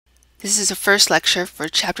This is the first lecture for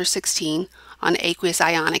Chapter 16 on aqueous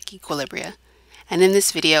ionic equilibria, and in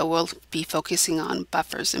this video we'll be focusing on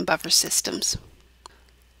buffers and buffer systems.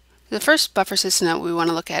 The first buffer system that we want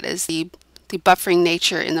to look at is the buffering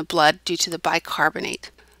nature in the blood due to the bicarbonate.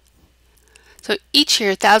 So each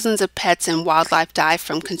year thousands of pets and wildlife die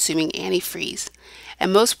from consuming antifreeze,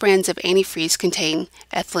 and most brands of antifreeze contain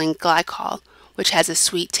ethylene glycol, which has a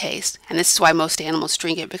sweet taste, and this is why most animals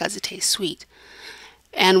drink it, because it tastes sweet.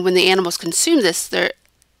 And when the animals consume this,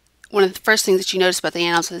 one of the first things that you notice about the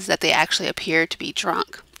animals is that they actually appear to be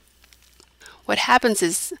drunk. What happens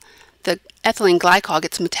is the ethylene glycol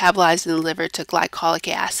gets metabolized in the liver to glycolic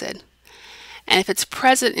acid. And if it's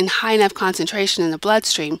present in high enough concentration in the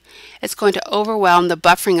bloodstream, it's going to overwhelm the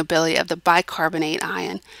buffering ability of the bicarbonate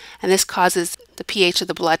ion, and this causes the pH of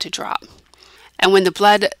the blood to drop. And when the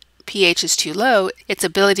blood pH is too low, its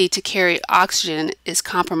ability to carry oxygen is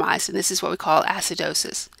compromised, and this is what we call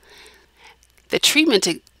acidosis. The treatment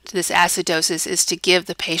to this acidosis is to give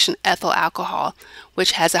the patient ethyl alcohol,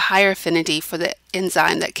 which has a higher affinity for the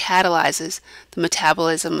enzyme that catalyzes the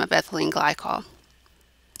metabolism of ethylene glycol.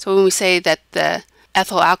 So when we say that the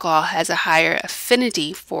ethyl alcohol has a higher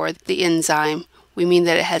affinity for the enzyme, we mean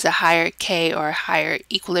that it has a higher K or a higher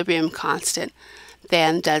equilibrium constant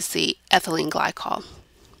than does the ethylene glycol.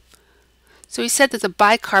 So we said that the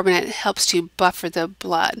bicarbonate helps to buffer the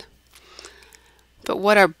blood. But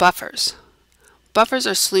what are buffers? Buffers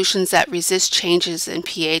are solutions that resist changes in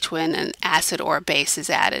pH when an acid or a base is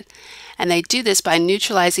added, and they do this by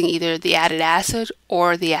neutralizing either the added acid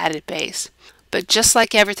or the added base. But just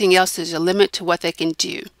like everything else, there's a limit to what they can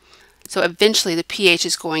do. So eventually the pH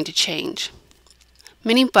is going to change.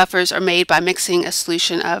 Many buffers are made by mixing a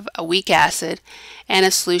solution of a weak acid and a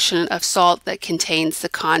solution of salt that contains the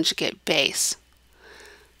conjugate base.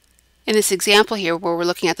 In this example here, where we're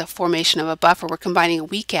looking at the formation of a buffer, we're combining a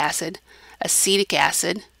weak acid, acetic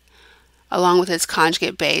acid, along with its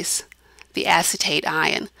conjugate base, the acetate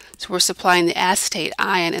ion. So we're supplying the acetate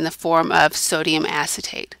ion in the form of sodium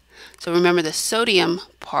acetate. So remember, the sodium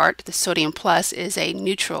part, the sodium plus, is a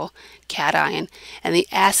neutral cation, and the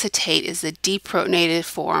acetate is the deprotonated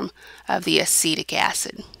form of the acetic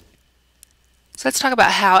acid. So let's talk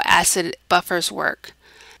about how acid buffers work.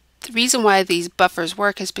 The reason why these buffers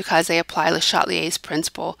work is because they apply Le Chatelier's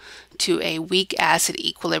principle to a weak acid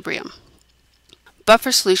equilibrium.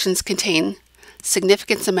 Buffer solutions contain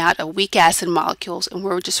significant amount of weak acid molecules, and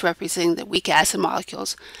we're just representing the weak acid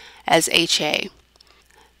molecules as HA.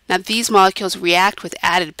 Now these molecules react with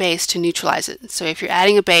added base to neutralize it. So if you're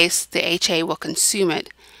adding a base, the HA will consume it.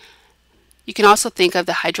 You can also think of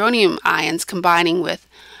the hydronium ions combining with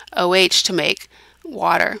OH to make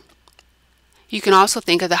water. You can also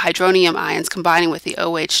think of the hydronium ions combining with the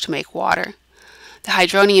OH to make water. The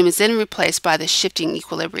hydronium is then replaced by the shifting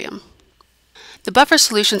equilibrium. The buffer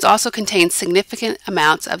solutions also contain significant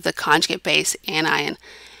amounts of the conjugate base anion,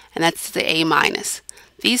 and that's the A-.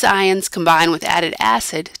 These ions combine with added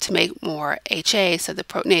acid to make more HA, so the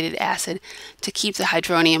protonated acid, to keep the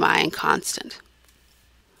hydronium ion constant.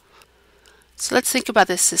 So let's think about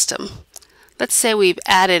this system. Let's say we've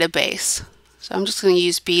added a base. So I'm just going to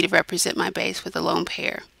use B to represent my base with a lone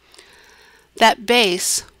pair. That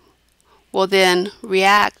base will then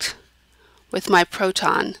react with my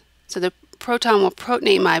proton. So the proton will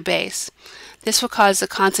protonate my base. This will cause the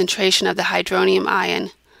concentration of the hydronium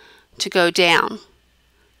ion to go down.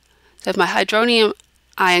 So if my hydronium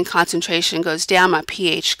ion concentration goes down, my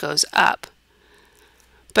pH goes up.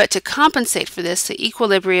 But to compensate for this, the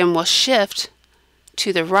equilibrium will shift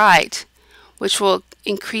to the right, which will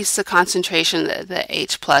increase the concentration of the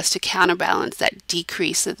H plus to counterbalance that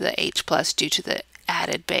decrease of the H plus due to the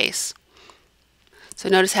added base. So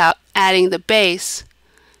notice how adding the base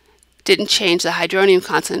didn't change the hydronium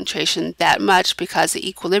concentration that much, because the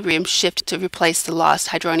equilibrium shifted to replace the lost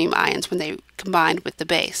hydronium ions when they combined with the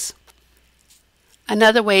base.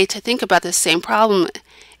 Another way to think about this same problem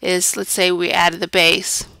is, let's say we added the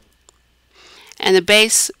base, and the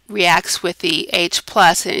base reacts with the H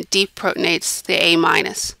plus and it deprotonates the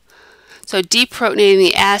A-. So deprotonating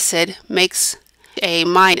the acid makes A-,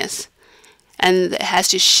 and it has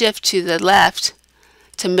to shift to the left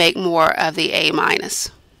to make more of the A-.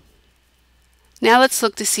 Now let's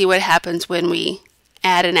look to see what happens when we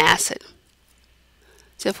add an acid.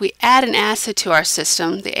 So if we add an acid to our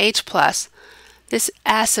system, the H plus, this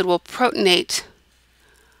acid will protonate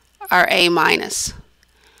our A-. So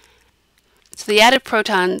the added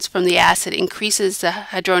protons from the acid increases the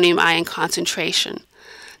hydronium ion concentration.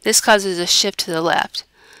 This causes a shift to the left.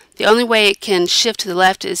 The only way it can shift to the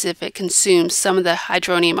left is if it consumes some of the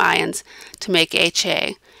hydronium ions to make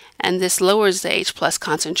HA, and this lowers the H+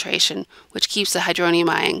 concentration, which keeps the hydronium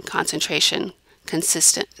ion concentration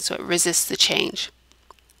consistent, so it resists the change.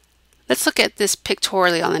 Let's look at this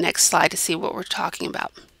pictorially on the next slide to see what we're talking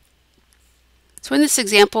about. So in this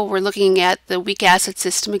example, we're looking at the weak acid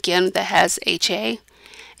system again that has HA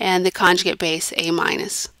and the conjugate base A-.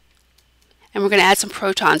 And we're going to add some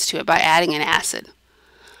protons to it by adding an acid.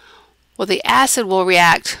 Well, the acid will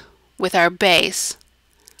react with our base,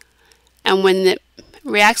 and when it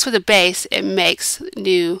reacts with the base, it makes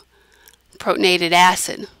new protonated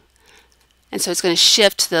acid. And so it's going to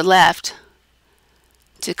shift to the left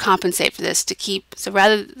to compensate for this, so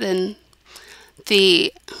rather than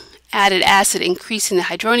the added acid increasing the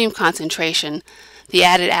hydronium concentration, the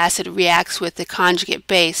added acid reacts with the conjugate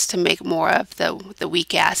base to make more of the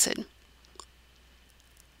weak acid.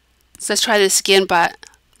 So let's try this again, but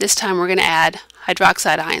this time we're going to add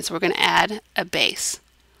hydroxide ions. So we're going to add a base.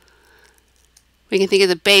 We can think of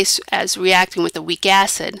the base as reacting with the weak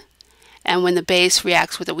acid, and when the base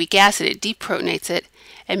reacts with the weak acid, it deprotonates it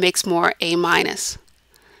and makes more A-.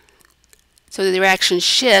 So the reaction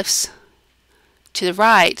shifts to the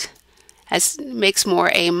right as it makes more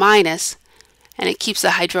A-, and it keeps the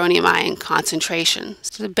hydronium ion concentration.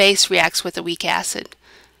 So the base reacts with the weak acid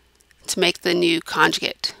to make the new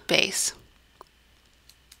conjugate base.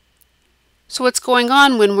 So what's going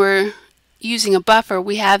on when we're using a buffer?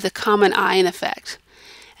 We have the common ion effect.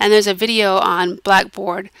 And there's a video on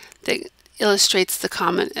Blackboard that illustrates the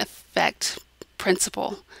common effect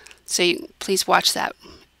principle. So please watch that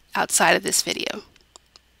outside of this video.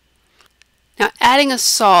 Now, adding a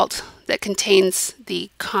salt that contains the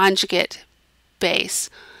conjugate base.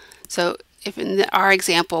 So if in our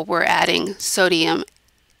example we're adding sodium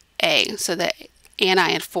A, so the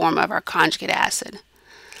anion form of our conjugate acid.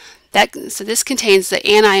 So this contains the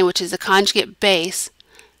anion, which is the conjugate base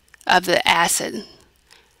of the acid.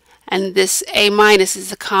 And this A- is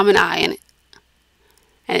the common ion,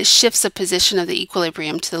 and it shifts the position of the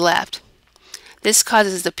equilibrium to the left. This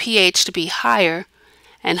causes the pH to be higher,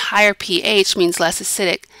 and higher pH means less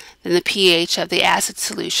acidic than the pH of the acid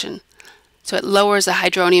solution. So it lowers the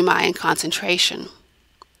hydronium ion concentration.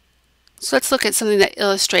 So let's look at something that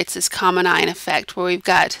illustrates this common ion effect, where we've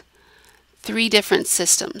got three different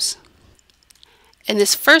systems. In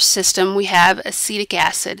this first system, we have acetic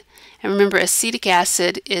acid. And remember, acetic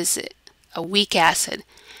acid is a weak acid,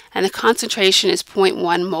 and the concentration is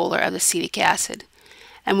 0.1 molar of acetic acid.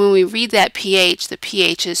 And when we read that pH, the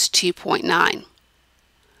pH is 2.9.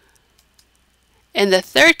 In the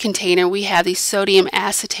third container, we have the sodium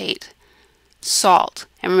acetate salt.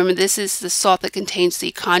 And remember, this is the salt that contains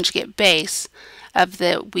the conjugate base of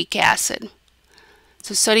the weak acid.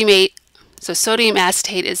 So sodium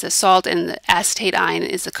acetate is the salt, and the acetate ion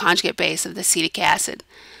is the conjugate base of the acetic acid.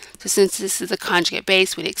 So since this is the conjugate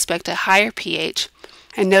base, we'd expect a higher pH.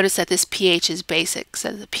 And notice that this pH is basic,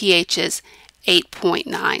 so the pH is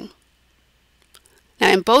 8.9. Now,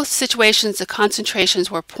 in both situations, the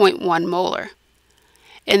concentrations were 0.1 molar.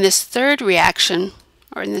 In this third reaction,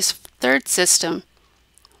 or in this third system,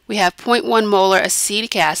 we have 0.1 molar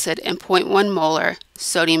acetic acid and 0.1 molar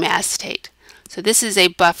sodium acetate. So this is a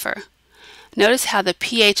buffer. Notice how the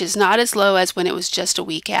pH is not as low as when it was just a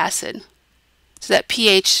weak acid. So that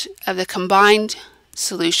pH of the combined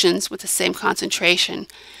solutions with the same concentration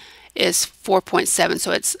is 4.7.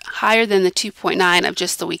 So it's higher than the 2.9 of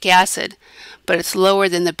just the weak acid, but it's lower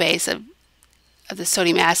than the base of the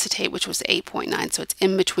sodium acetate, which was 8.9. So it's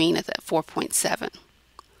in between at that 4.7.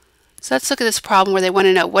 So let's look at this problem where they want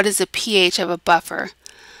to know what is the pH of a buffer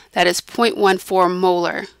that is 0.14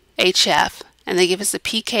 molar HF, and they give us the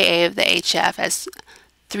pKa of the HF as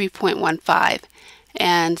 3.15,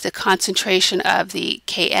 and the concentration of the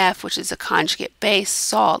Kf, which is the conjugate base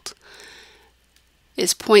salt,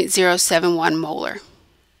 is 0.071 molar.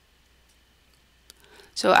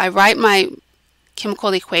 So I write my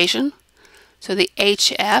chemical equation. So the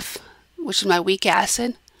HF, which is my weak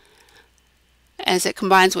acid, as it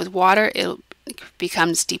combines with water, it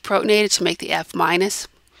becomes deprotonated to make the F-,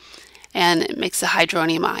 and it makes the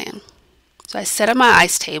hydronium ion. So I set up my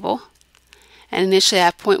ice table, and initially I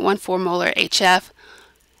have 0.14 molar HF,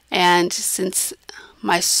 and since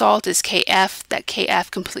my salt is Kf, that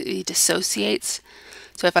Kf completely dissociates.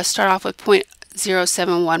 So if I start off with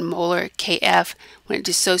 0.071 molar Kf, when it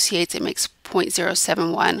dissociates, it makes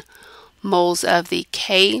 0.071 moles of the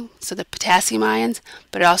K, so the potassium ions,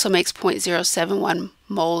 but it also makes 0.071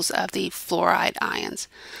 moles of the fluoride ions.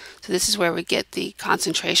 So this is where we get the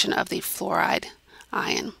concentration of the fluoride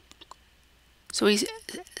ion. So we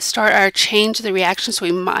start our change of the reaction, so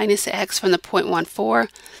we minus X from the 0.14.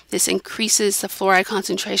 This increases the fluoride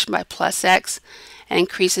concentration by plus X, and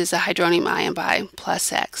increases the hydronium ion by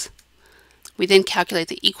plus X. We then calculate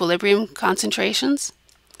the equilibrium concentrations.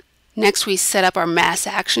 Next, we set up our mass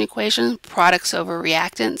action equation, products over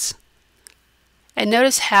reactants. And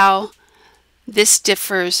notice how this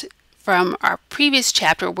differs from our previous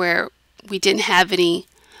chapter where we didn't have any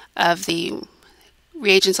of the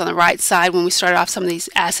reagents on the right side when we started off some of these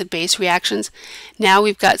acid-base reactions. Now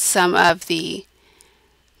we've got some of the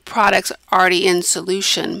products already in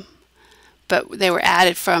solution, but they were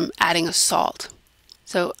added from adding a salt.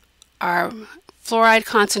 So our fluoride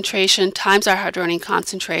concentration times our hydronium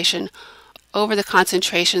concentration over the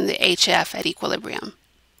concentration of the HF at equilibrium.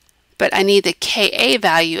 But I need the Ka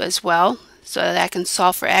value as well so that I can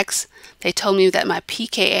solve for X. They told me that my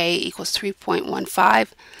pKa equals 3.15,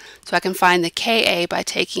 so I can find the Ka by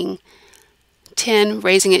taking 10,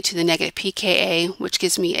 raising it to the negative pKa, which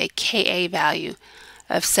gives me a Ka value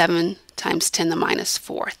of 7 times 10 to the minus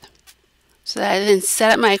fourth. So that I then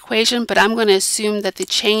set up my equation, but I'm going to assume that the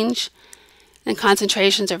change in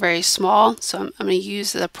concentrations are very small, so I'm going to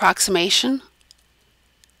use the approximation.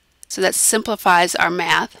 So that simplifies our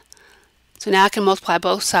math. So now I can multiply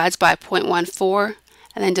both sides by 0.14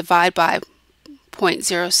 and then divide by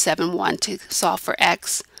 0.071 to solve for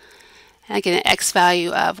X. And I get an X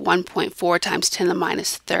value of 1.4 times 10 to the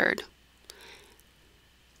minus third.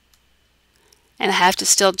 And I have to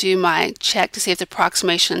still do my check to see if the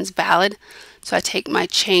approximation is valid. So I take my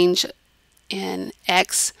change in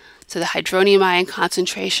X, so the hydronium ion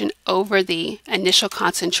concentration over the initial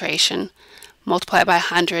concentration, multiply by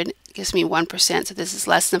 100, gives me 1%, so this is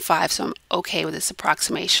less than 5, so I'm okay with this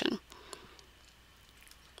approximation.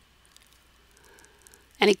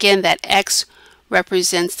 And again, that X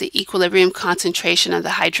represents the equilibrium concentration of the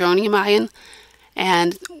hydronium ion,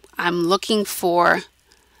 and I'm looking for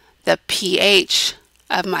the pH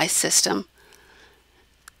of my system.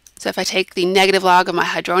 So if I take the negative log of my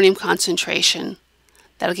hydronium concentration,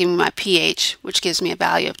 that'll give me my pH, which gives me a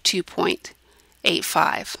value of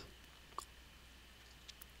 2.85.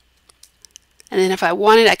 And then if I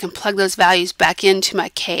wanted, I can plug those values back into my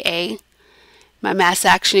Ka, my mass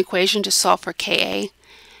action equation, to solve for Ka,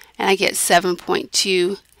 and I get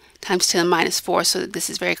 7.2 times 10 to the minus 4, so that this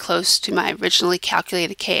is very close to my originally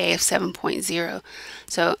calculated Ka of 7.0.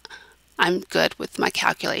 So I'm good with my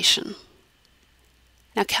calculation.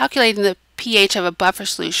 Now calculating the pH of a buffer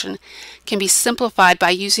solution can be simplified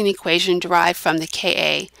by using an equation derived from the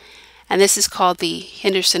Ka, and this is called the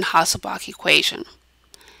Henderson-Hasselbalch equation.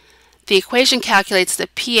 The equation calculates the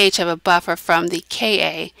pH of a buffer from the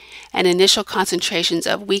Ka and initial concentrations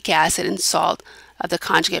of weak acid and salt of the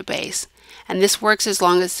conjugate base, and this works as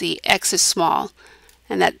long as the X is small,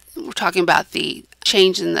 and that we're talking about the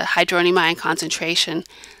change in the hydronium ion concentration,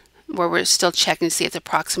 where we're still checking to see if the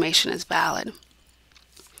approximation is valid.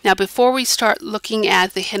 Now before we start looking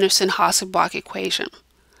at the Henderson-Hasselbalch equation,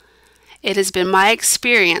 it has been my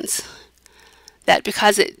experience that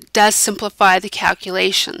because it does simplify the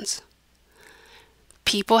calculations,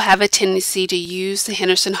 people have a tendency to use the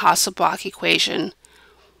Henderson-Hasselbalch equation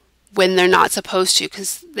when they're not supposed to,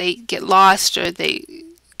 because they get lost or they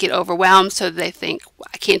get overwhelmed, so they think,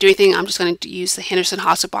 I can't do anything, I'm just going to use the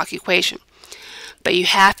Henderson-Hasselbalch equation. But you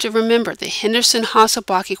have to remember, the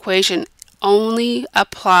Henderson-Hasselbalch equation only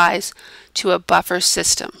applies to a buffer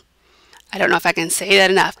system. I don't know if I can say that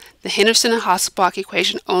enough. The Henderson-Hasselbalch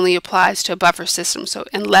equation only applies to a buffer system. So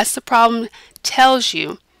unless the problem tells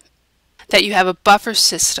you that you have a buffer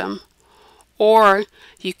system, or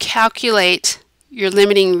you calculate your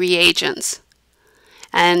limiting reagents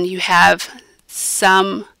and you have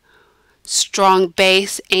some strong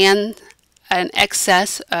base and an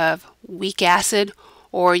excess of weak acid,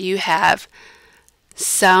 or you have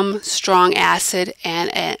some strong acid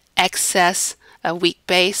and an excess of weak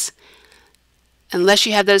base, unless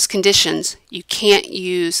you have those conditions, you can't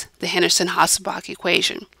use the Henderson-Hasselbalch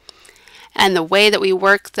equation. And the way that we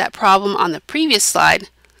worked that problem on the previous slide,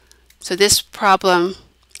 so this problem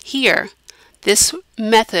here, this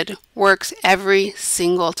method works every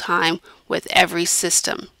single time with every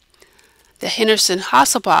system. The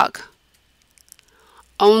Henderson-Hasselbalch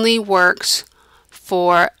only works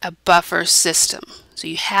for a buffer system. So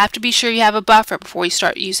you have to be sure you have a buffer before you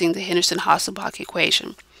start using the Henderson-Hasselbalch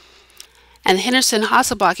equation. And the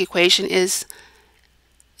Henderson-Hasselbalch equation is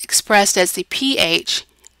expressed as the pH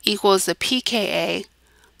equals the pKa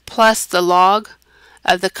plus the log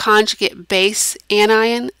of the conjugate base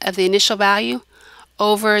anion of the initial value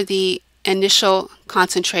over the initial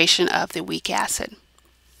concentration of the weak acid.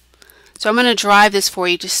 So I'm going to derive this for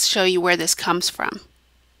you to show you where this comes from.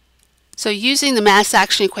 So using the mass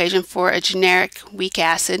action equation for a generic weak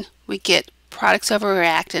acid, we get products over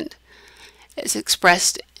reactant is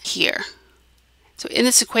expressed here. So in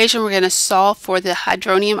this equation, we're going to solve for the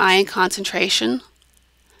hydronium ion concentration.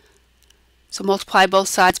 So multiply both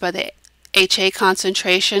sides by the HA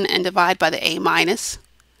concentration and divide by the A minus.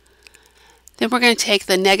 Then we're going to take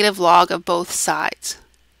the negative log of both sides.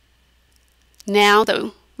 Now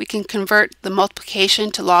that we can convert the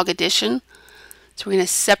multiplication to log addition, so we're going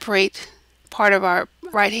to separate part of our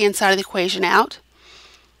right-hand side of the equation out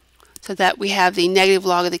so that we have the negative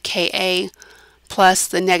log of the Ka plus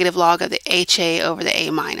the negative log of the HA over the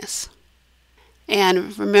A minus.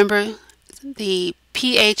 And remember, the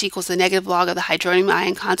pH equals the negative log of the hydronium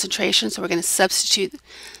ion concentration, so we're going to substitute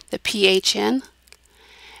the pH in.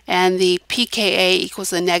 And the pKa equals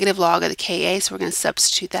the negative log of the Ka, so we're going to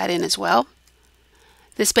substitute that in as well.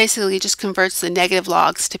 This basically just converts the negative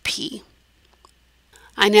logs to P.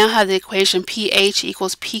 I now have the equation pH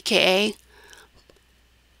equals pKa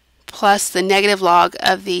plus the negative log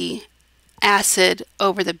of the acid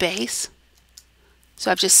over the base.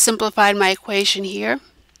 So I've just simplified my equation here.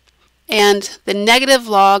 And the negative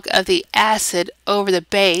log of the acid over the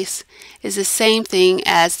base is the same thing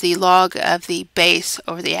as the log of the base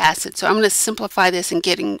over the acid. So I'm going to simplify this and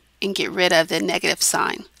get rid of the negative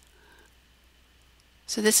sign.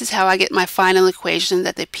 So this is how I get my final equation,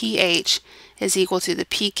 that the pH is equal to the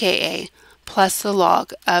pKa plus the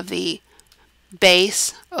log of the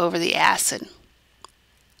base over the acid.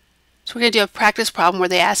 So we're going to do a practice problem where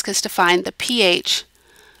they ask us to find the pH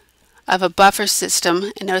of a buffer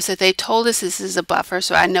system, and notice that they told us this is a buffer,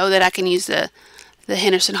 so I know that I can use the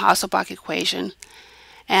Henderson-Hasselbalch equation.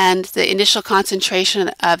 And the initial concentration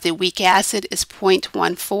of the weak acid is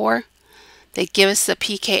 0.14. They give us the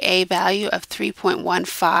pKa value of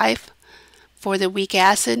 3.15 for the weak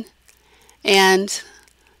acid, and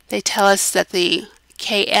they tell us that the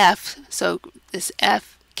Kf, so this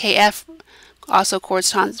Kf also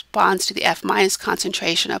corresponds to the F minus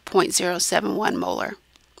concentration of 0.071 molar.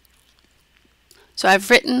 So I've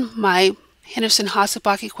written my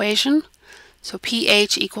Henderson-Hasselbalch equation. So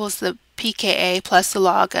pH equals the pKa plus the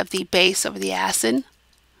log of the base over the acid.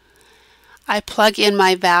 I plug in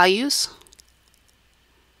my values,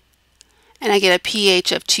 and I get a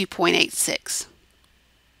pH of 2.86.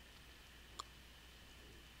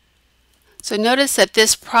 So notice that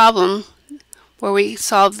this problem, where we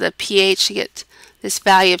solve the pH to get this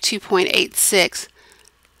value of 2.86,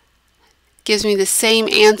 gives me the same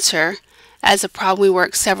answer as a problem we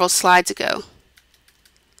worked several slides ago.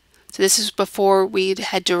 So this is before we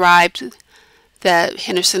had derived the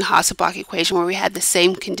Henderson-Hasselbalch equation, where we had the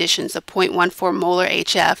same conditions, a 0.14 molar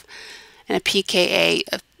HF and a pKa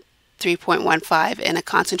of 3.15 and a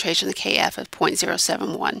concentration of the Kf of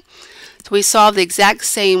 0.071. So we solved the exact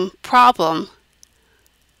same problem,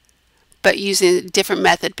 but using a different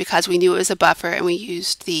method because we knew it was a buffer and we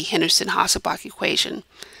used the Henderson-Hasselbalch equation.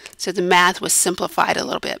 So the math was simplified a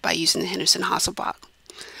little bit by using the Henderson-Hasselbalch.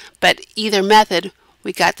 But either method,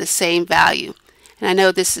 we got the same value. And I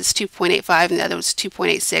know this is 2.85 and the other was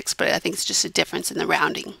 2.86, but I think it's just a difference in the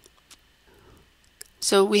rounding.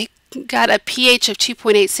 So we got a pH of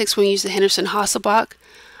 2.86 when we use the Henderson-Hasselbalch.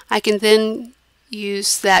 I can then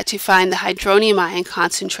use that to find the hydronium ion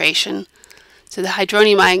concentration. So the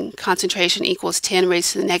hydronium ion concentration equals 10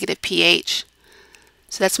 raised to the negative pH.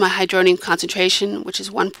 So that's my hydronium concentration, which is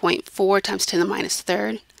 1.4 times 10 to the minus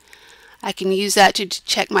third. I can use that to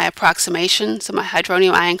check my approximation. So my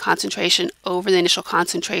hydronium ion concentration over the initial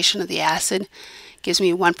concentration of the acid gives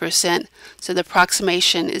me 1%. So the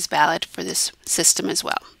approximation is valid for this system as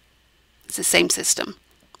well. It's the same system.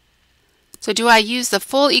 So do I use the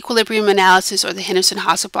full equilibrium analysis or the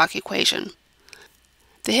Henderson-Hasselbalch equation?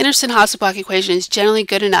 The Henderson-Hasselbalch equation is generally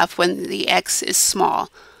good enough when the x is small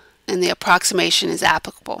and the approximation is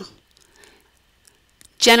applicable.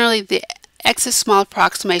 Generally, the x is small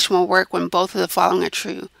approximation will work when both of the following are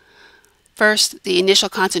true. First, the initial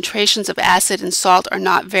concentrations of acid and salt are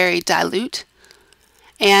not very dilute,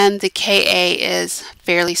 and the Ka is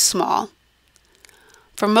fairly small.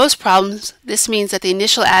 For most problems, this means that the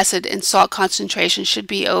initial acid and salt concentration should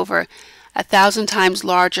be over 1,000 times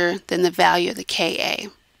larger than the value of the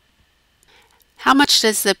Ka. How much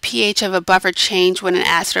does the pH of a buffer change when an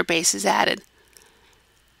acid or base is added?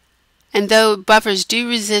 And though buffers do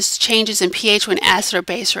resist changes in pH when acid or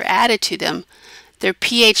base are added to them, their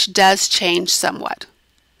pH does change somewhat.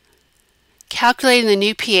 Calculating the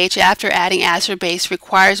new pH after adding acid or base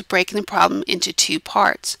requires breaking the problem into two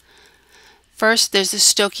parts. First, there's the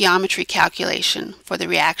stoichiometry calculation for the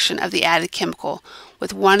reaction of the added chemical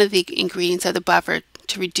with one of the ingredients of the buffer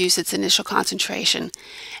to reduce its initial concentration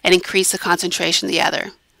and increase the concentration of the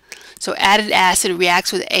other. So added acid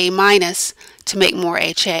reacts with A- to make more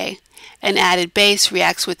HA, an added base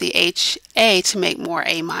reacts with the HA to make more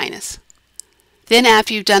A-. Then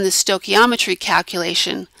after you've done the stoichiometry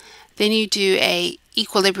calculation, then you do a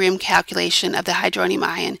equilibrium calculation of the hydronium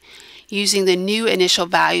ion using the new initial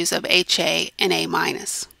values of HA and A-.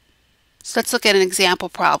 So let's look at an example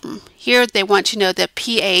problem. Here they want to know the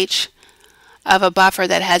pH of a buffer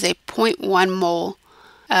that has a 0.1 mole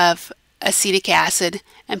of acetic acid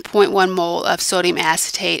and 0.1 mole of sodium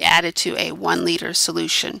acetate added to a 1 liter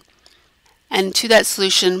solution. And to that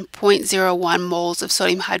solution, 0.01 moles of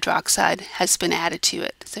sodium hydroxide has been added to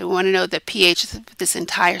it. So we want to know the pH of this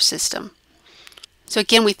entire system. So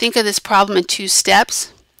again, we think of this problem in 2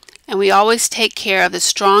 steps, and we always take care of the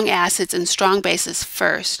strong acids and strong bases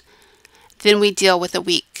first. Then we deal with the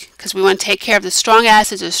weak, because we want to take care of the strong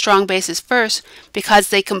acids or strong bases first because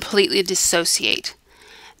they completely dissociate.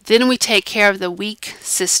 Then we take care of the weak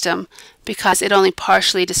system because it only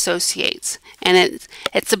partially dissociates, and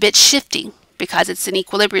it's a bit shifty because it's an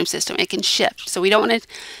equilibrium system. It can shift. So we don't want to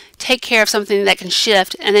take care of something that can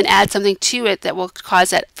shift and then add something to it that will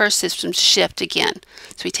cause that first system to shift again.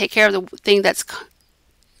 So we take care of the thing that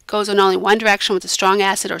goes in only one direction with a strong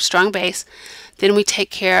acid or strong base. Then we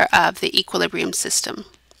take care of the equilibrium system.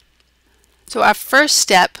 So our first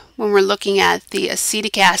step when we're looking at the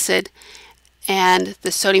acetic acid and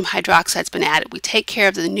the sodium hydroxide has been added, we take care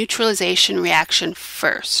of the neutralization reaction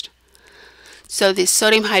first. So the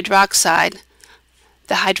sodium hydroxide,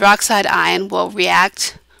 the hydroxide ion will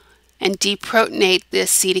react and deprotonate the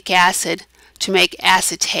acetic acid to make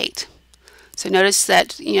acetate. So notice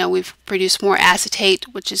that we've produced more acetate,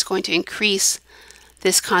 which is going to increase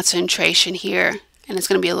this concentration here, and it's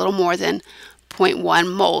going to be a little more than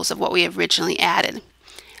 0.1 moles of what we originally added.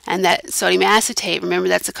 And that sodium acetate, remember,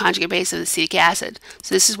 that's the conjugate base of the acetic acid.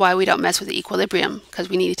 So this is why we don't mess with the equilibrium, because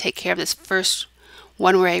we need to take care of this first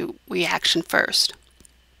one-way reaction first.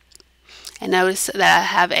 And notice that I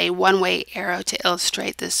have a one-way arrow to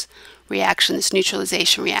illustrate this reaction, this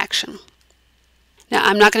neutralization reaction. Now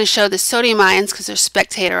I'm not going to show the sodium ions because they're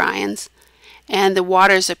spectator ions, and the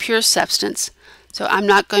water is a pure substance. So I'm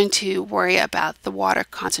not going to worry about the water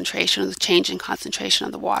concentration or the change in concentration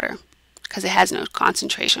of the water because it has no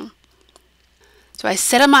concentration. So I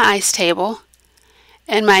set up my ice table,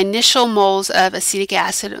 and my initial moles of acetic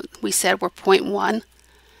acid we said were 0.1,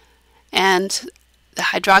 and the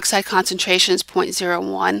hydroxide concentration is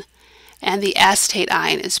 0.01, and the acetate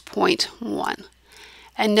ion is 0.1.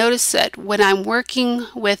 And notice that when I'm working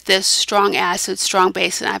with this strong acid, strong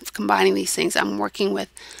base, and I'm combining these things, I'm working with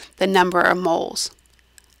the number of moles.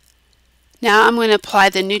 Now I'm going to apply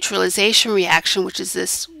the neutralization reaction, which is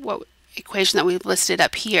this equation that we've listed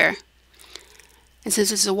up here. And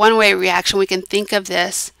since it's a one-way reaction, we can think of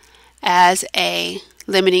this as a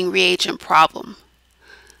limiting reagent problem.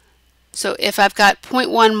 So if I've got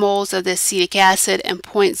 0.1 moles of the acetic acid and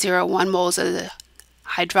 0.01 moles of the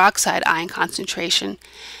hydroxide ion concentration,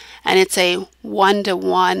 and it's a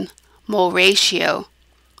 1-to-1 mole ratio,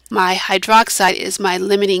 my hydroxide is my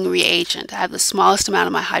limiting reagent. I have the smallest amount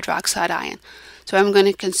of my hydroxide ion. So I'm going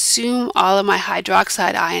to consume all of my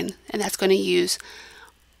hydroxide ion, and that's going to use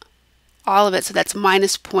all of it. So that's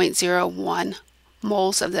minus 0.01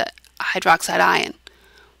 moles of the hydroxide ion.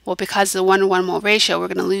 Well, because of the 1-to-1 mole ratio, we're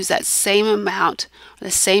going to lose that same amount, or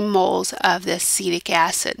the same moles of the acetic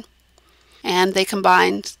acid. And they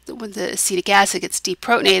combined, when the acetic acid gets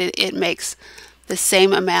deprotonated, it makes the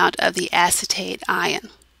same amount of the acetate ion.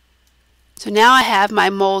 So now I have my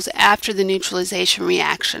moles after the neutralization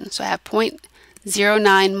reaction. So I have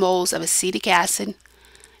 0.09 moles of acetic acid.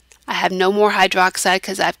 I have no more hydroxide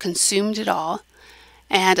because I've consumed it all.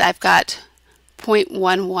 And I've got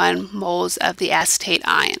 0.11 moles of the acetate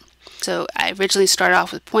ion. So I originally started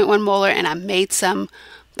off with 0.1 molar, and I made some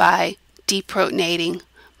by deprotonating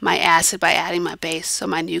my acid by adding my base. So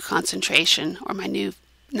my new concentration, or my new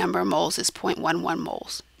number of moles, is 0.11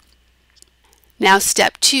 moles. Now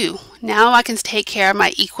step 2. Now I can take care of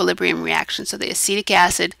my equilibrium reaction. So the acetic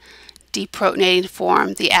acid deprotonating to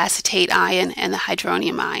form the acetate ion and the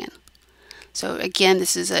hydronium ion. So again,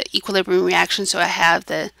 this is an equilibrium reaction, so I have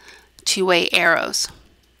the two-way arrows.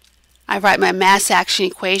 I write my mass action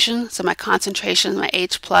equation, so my concentration is my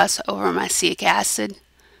H plus over my acetic acid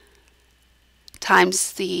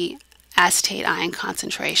times the acetate ion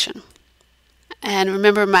concentration. And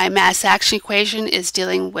remember, my mass action equation is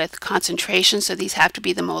dealing with concentration, so these have to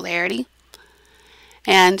be the molarity.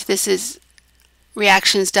 And this is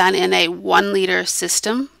reactions done in a 1 liter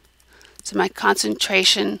system. So my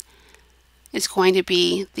concentration is going to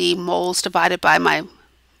be the moles divided by my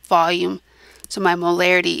volume. So my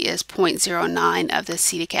molarity is 0.09 of the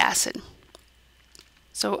acetic acid.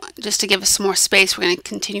 So just to give us some more space, we're going to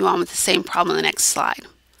continue on with the same problem in the next slide.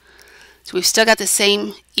 So we've still got the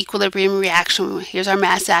same equilibrium reaction. Here's our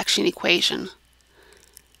mass action equation.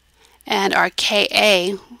 And our Ka,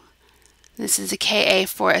 this is the Ka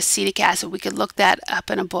for acetic acid. We could look that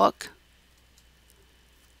up in a book.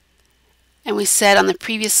 And we said on the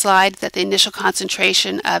previous slide that the initial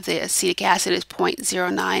concentration of the acetic acid is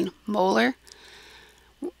 0.09 molar.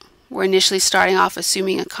 We're initially starting off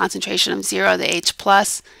assuming a concentration of 0 of the H+,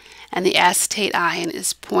 and the acetate ion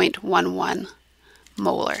is 0.11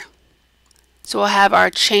 molar. So we'll have our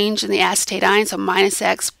change in the acetate ion, so minus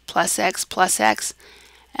X plus X plus X,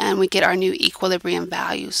 and we get our new equilibrium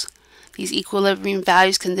values. These equilibrium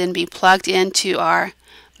values can then be plugged into our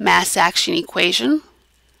mass action equation.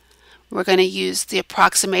 We're going to use the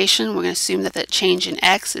approximation. We're going to assume that the change in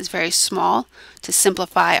X is very small to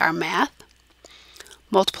simplify our math.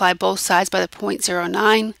 Multiply both sides by the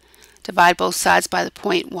 0.09, divide both sides by the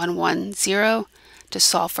 0.110 to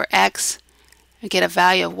solve for X, and get a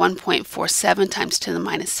value of 1.47 times 10 to the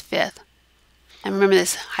minus fifth. And remember,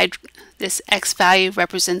 this X value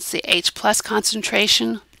represents the H+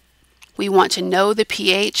 concentration. We want to know the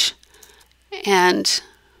pH, and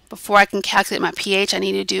before I can calculate my pH, I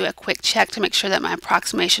need to do a quick check to make sure that my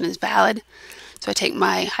approximation is valid. So I take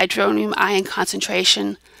my hydronium ion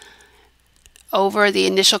concentration over the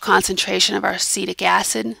initial concentration of our acetic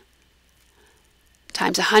acid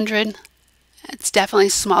times 100. It's definitely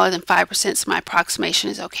smaller than 5%, so my approximation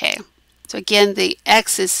is okay. So again, the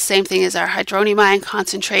X is the same thing as our hydronium ion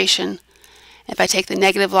concentration. If I take the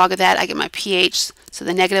negative log of that, I get my pH. So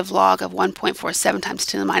the negative log of 1.47 times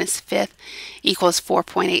 10 to the minus fifth equals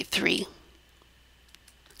 4.83.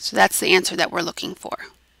 So that's the answer that we're looking for.